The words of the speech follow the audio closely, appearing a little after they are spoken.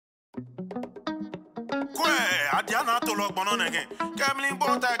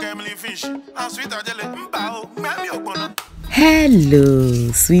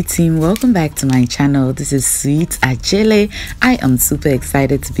Hello sweet team, welcome back to my channel. This is Sweet Akyeke. I am super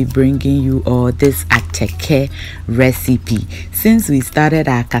excited to be bringing you all this Attieke recipe. Since we started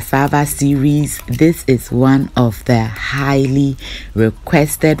our cassava series, this is one of the highly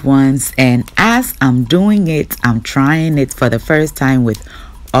requested ones, and as I'm doing it, I'm trying it for the first time with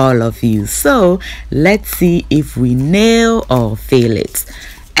all of you. So let's see if we nail or fail it,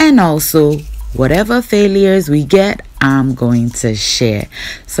 and also whatever failures we get, I'm going to share.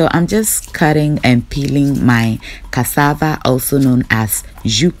 So I'm just cutting and peeling my cassava, also known as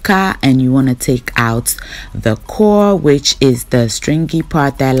Yuca, and you want to take out the core, which is the stringy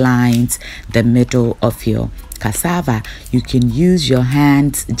part that lines the middle of your cassava. You can use your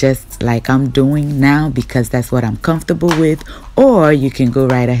hands just like I'm doing now because that's what I'm comfortable with, or you can go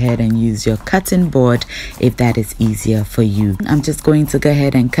right ahead and use your cutting board if that is easier for you. I'm just going to go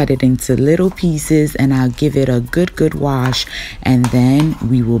ahead and cut it into little pieces, and I'll give it a good wash, and then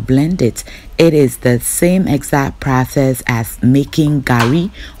we will blend it. It is the same exact process as making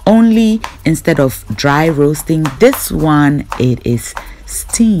gari, only instead of dry roasting, this one it is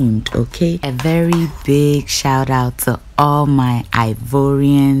steamed. Okay, a very big shout out to all my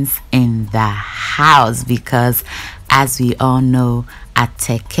Ivorians in the house, because as we all know,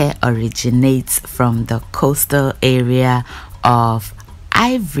 Attieke originates from the coastal area of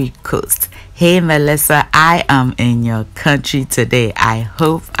Ivory Coast. Hey Melissa, I am in your country today. I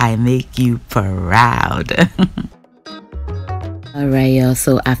hope I make you proud. Alright y'all,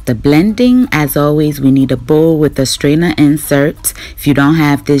 so after blending, as always, we need a bowl with a strainer insert. If you don't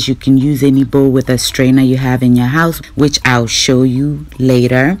have this, you can use any bowl with a strainer you have in your house, which I'll show you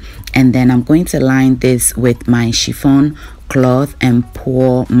later. And then I'm going to line this with my chiffon cloth and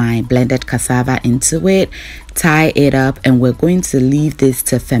pour my blended cassava into it, tie it up, and we're going to leave this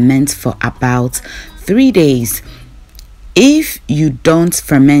to ferment for about 3 days. If you don't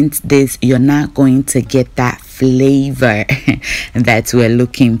ferment this, you're not going to get that flavor that we're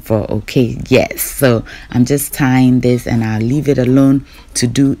looking for. Okay, yes, so I'm just tying this and I'll leave it alone to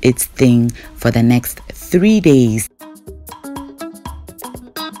do its thing for the next 3 days.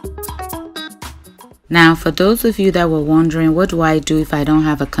 Now, for those of you that were wondering, what do I do if I don't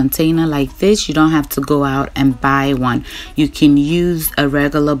have a container like this? You don't have to go out and buy one. You can use a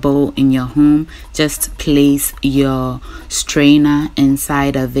regular bowl in your home. Just place your strainer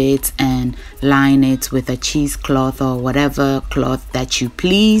inside of it and line it with a cheesecloth or whatever cloth that you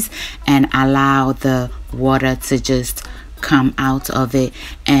please, and allow the water to just come out of it.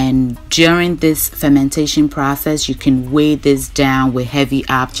 And during this fermentation process, you can weigh this down with heavy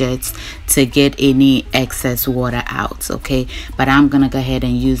objects to get any excess water out. Okay, but I'm gonna go ahead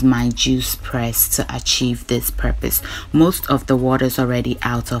and use my juice press to achieve this purpose. Most of the water is already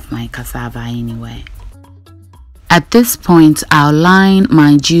out of my cassava anyway. At this point, I'll line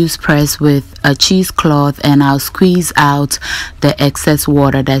my juice press with a cheesecloth and I'll squeeze out the excess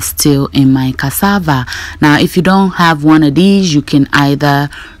water that's still in my cassava. Now, if you don't have one of these, you can either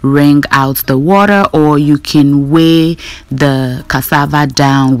wring out the water or you can weigh the cassava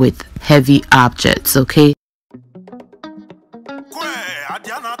down with heavy objects, okay?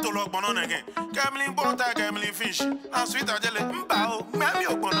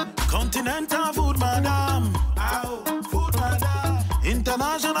 Continental food, madam. Food, madam.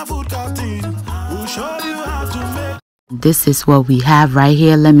 International food cartoon. We'll show you how to make. This is what we have right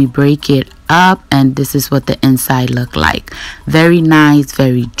here. Let me break it up, and this is what the inside look like. Very nice,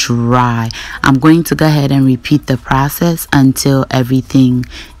 very dry. I'm going to go ahead and repeat the process until everything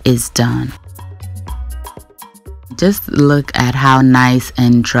is done. Just look at how nice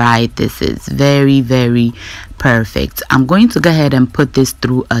and dry this is. Very perfect. I'm going to go ahead and put this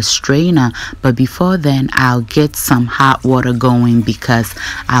through a strainer, but before then I'll get some hot water going because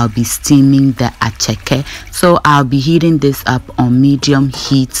I'll be steaming the Akyeke. So I'll be heating this up on medium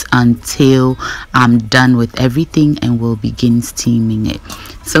heat until I'm done with everything, and we'll begin steaming it.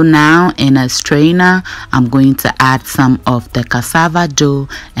 So now in a strainer, I'm going to add some of the cassava dough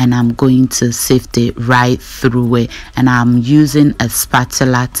and I'm going to sift it right through it, and I'm using a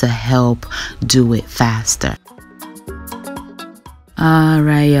spatula to help do it faster.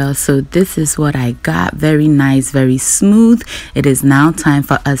 Alright y'all, so this is what I got. Very nice, very smooth. It is now time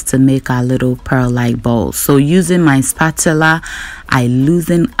for us to make our little pearl-like balls. So using my spatula, I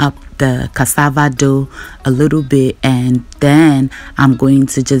loosen up the cassava dough a little bit, and then I'm going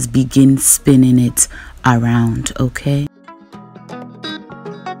to just begin spinning it around, okay?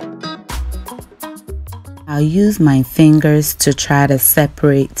 I'll use my fingers to try to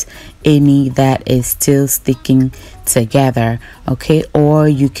separate any that is still sticking together, okay? Or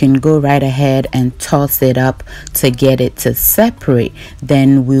you can go right ahead and toss it up to get it to separate.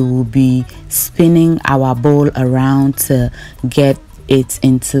 Then we will be spinning our bowl around to get it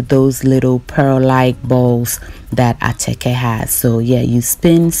into those little pearl-like balls that Akyeke has. So yeah, you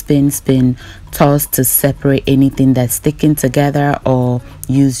spin, spin, spin, toss to separate anything that's sticking together, or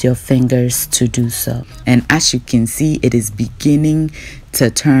use your fingers to do so. And as you can see, it is beginning to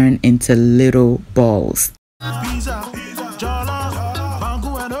turn into little balls. Pizza, jollof,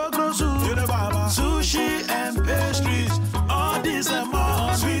 banku and okra soup, sushi and pastries, all this and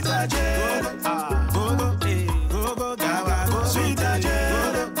more. Sweet Akyeke, sweet Akyeke.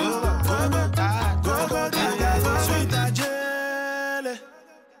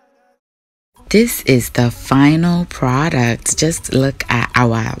 This is the final product. Just look at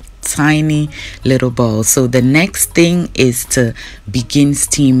our tiny little bowl. So the next thing is to begin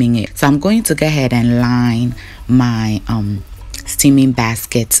steaming it. So I'm going to go ahead and line my steaming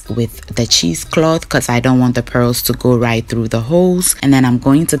basket with the cheesecloth because I don't want the pearls to go right through the holes. And then I'm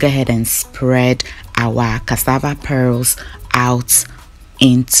going to go ahead and spread our cassava pearls out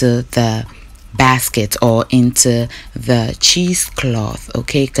into the basket or into the cheesecloth,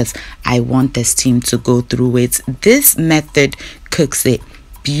 okay, because I want the steam to go through it. This method cooks it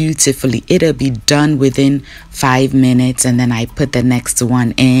beautifully. It'll be done within 5 minutes, and then I put the next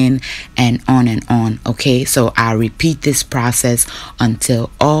one in, and on, okay? So I'll repeat this process until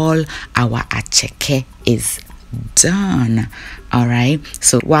all our Akyeke is done. All right,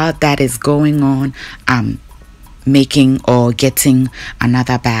 so while that is going on, I'm making or getting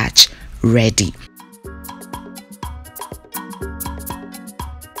another batch ready.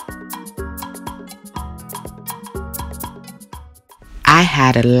 I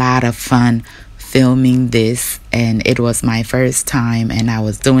had a lot of fun filming this, and it was my first time, and I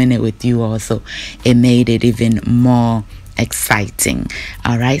was doing it with you all, so it made it even more exciting.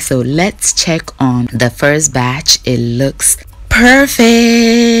 All right, so let's check on the first batch. It looks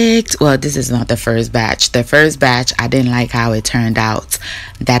perfect. Well, this is not the first batch. The first batch, I didn't like how it turned out.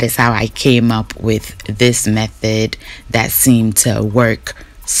 That is how I came up with this method that seemed to work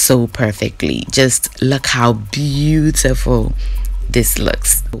so perfectly. Just look how beautiful this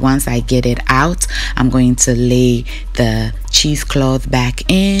looks. Once I get it out, I'm going to lay the cheesecloth back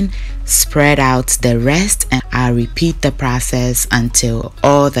in, spread out the rest, and I'll repeat the process until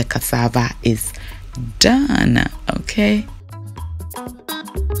all the cassava is done. Okay,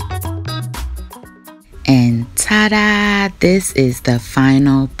 and ta-da, this is the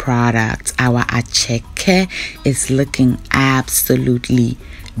final product. Our Akyeke is looking absolutely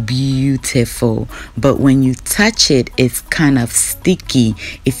beautiful, but when you touch it, it's kind of sticky.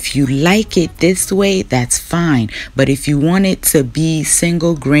 If you like it this way, that's fine, but if you want it to be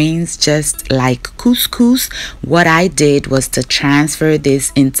single grains just like couscous, what I did was to transfer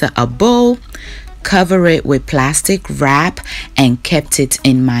this into a bowl, cover it with plastic wrap, and kept it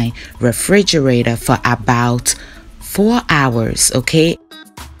in my refrigerator for about 4 hours. Okay,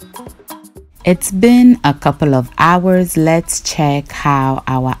 it's been a couple of hours. Let's check how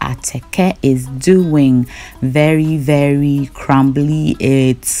our Akyeke is doing. Very, very crumbly.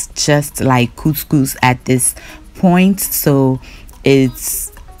 It's just like couscous at this point, so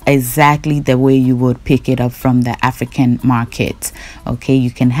it's exactly the way you would pick it up from the African market. Okay,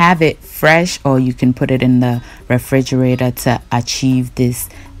 you can have it fresh, or you can put it in the refrigerator to achieve this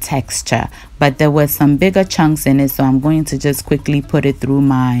texture, but there were some bigger chunks in it, so I'm going to just quickly put it through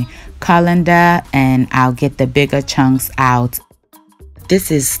my colander and I'll get the bigger chunks out. This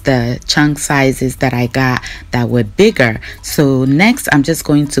is the chunk sizes that I got that were bigger. So next I'm just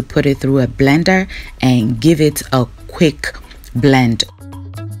going to put it through a blender and give it a quick blend.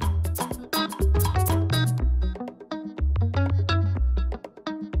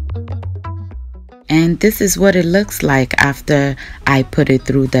 And this is what it looks like after I put it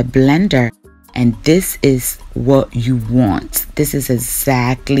through the blender. And this is what you want. This is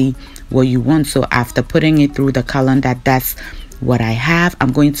exactly what you want. So after putting it through the colander, that's what I have.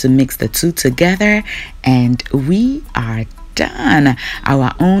 I'm going to mix the two together and we are done.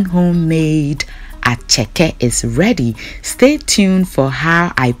 Our own homemade Akyeke is ready. Stay tuned for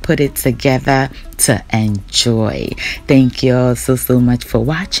how I put it together to enjoy. Thank you all so much for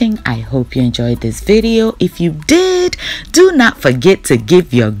watching. I hope you enjoyed this video. If you did, do not forget to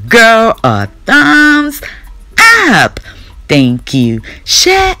give your girl a thumbs up. Thank you.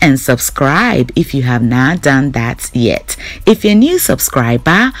 Share and subscribe if you have not done that yet. If you're a new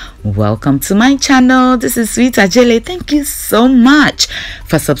subscriber, welcome to my channel. This is Sweet Akyeke. Thank you so much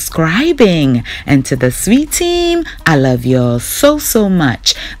for subscribing. And to the sweet team, I love you all so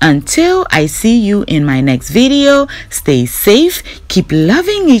much. Until I see you in my next video, stay safe, keep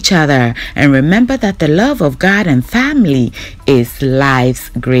loving each other, and remember that the love of God and family is life's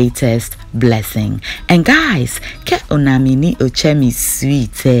greatest blessing. And guys, ke onamini ochemi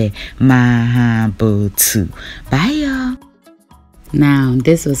sweet mahabotu. Bye y'all. Now,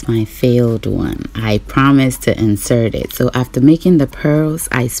 this was my failed one. I promised to insert it. So after making the pearls,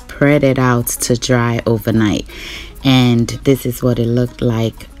 I spread it out to dry overnight. And this is what it looked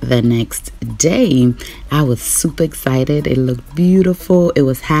like the next day. I was super excited. It looked beautiful. It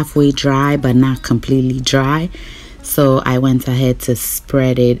was halfway dry, but not completely dry. So I went ahead to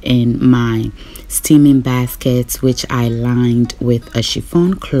spread it in my steaming baskets, which I lined with a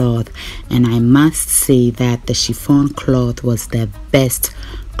chiffon cloth. And I must say that the chiffon cloth was the best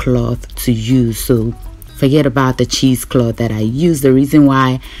cloth to use. So forget about the cheesecloth that I used. The reason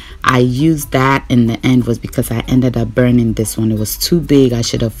why I used that in the end was because I ended up burning this one. It was too big. I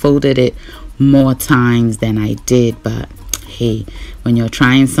should have folded it more times than I did, but hey, when you're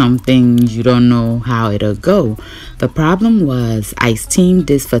trying something, you don't know how it'll go. The problem was I steamed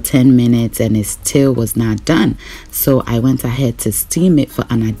this for 10 minutes and it still was not done. So I went ahead to steam it for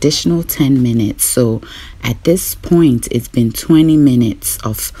an additional 10 minutes. So at this point, it's been 20 minutes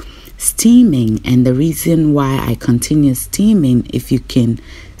of steaming. And the reason why I continue steaming, if you can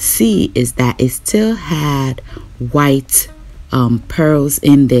see, is that it still had white pearls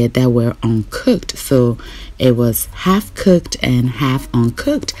in there that were uncooked. So it was half cooked and half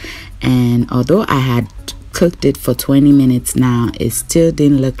uncooked. And although I had cooked it for 20 minutes now, it still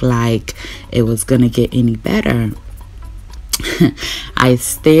didn't look like it was gonna get any better. I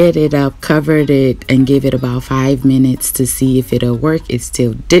stirred it up, covered it, and gave it about 5 minutes to see if it'll work. It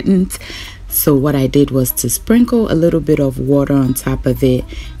still didn't. So what I did was to sprinkle a little bit of water on top of it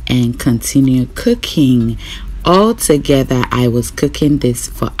and continue cooking. Altogether, I was cooking this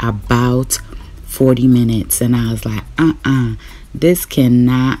for about 40 minutes, and I was like, this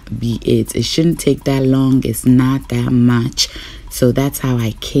cannot be it. It shouldn't take that long. It's not that much. So that's how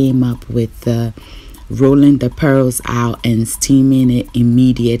I came up with the rolling the pearls out and steaming it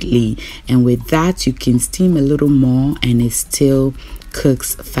immediately. And with that, you can steam a little more and it still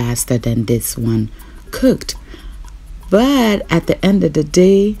cooks faster than this one cooked. But at the end of the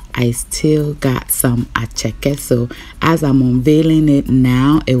day, I still got some akyeke. So as I'm unveiling it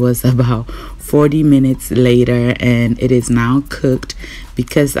now, it was about 40 minutes later and it is now cooked.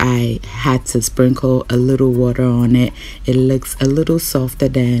 Because I had to sprinkle a little water on it, it looks a little softer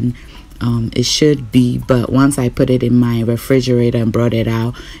than it should be. But once I put it in my refrigerator and brought it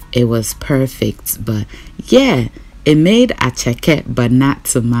out, it was perfect. But yeah, it made akyeke, but not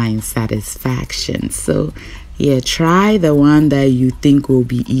to my satisfaction. So yeah, try the one that you think will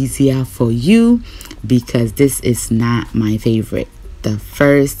be easier for you, because this is not my favorite. The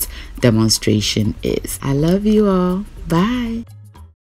first demonstration is. I love you all. Bye.